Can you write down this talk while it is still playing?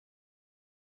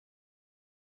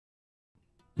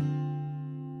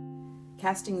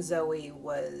Casting Zoe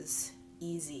was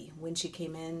easy. When she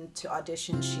came in to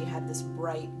audition, she had this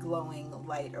bright, glowing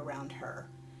light around her.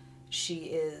 She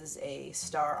is a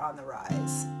star on the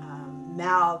rise.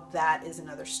 Mal, that is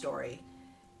another story.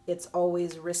 It's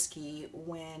always risky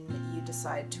when you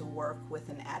decide to work with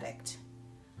an addict.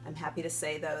 I'm happy to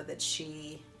say, though, that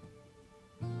she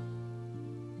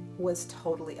was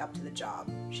totally up to the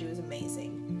job. She was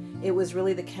amazing. It was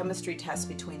really the chemistry test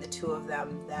between the two of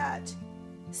them that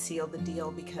sealed the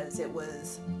deal, because it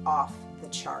was off the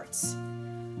charts.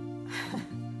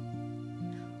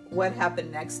 What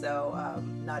happened next, though,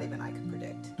 not even I could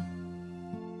predict.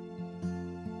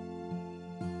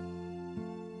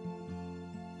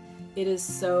 It is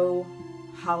so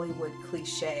Hollywood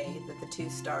cliche that the two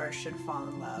stars should fall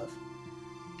in love,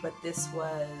 but this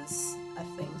was a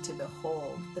thing to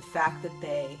behold. The fact that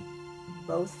they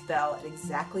both fell at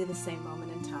exactly the same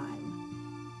moment in time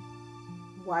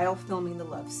while filming the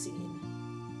love scene,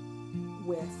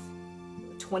 with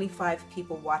 25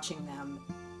 people watching them,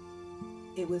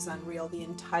 it was unreal. The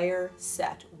entire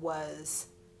set was,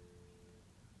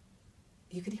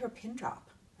 you could hear a pin drop.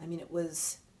 I mean, it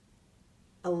was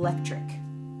electric.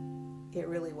 It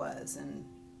really was. And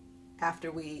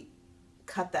after we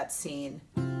cut that scene,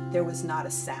 there was not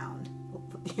a sound.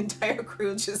 The entire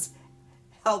crew just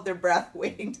held their breath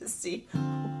waiting to see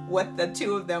what the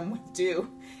two of them would do.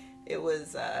 It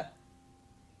was a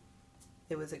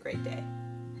great day.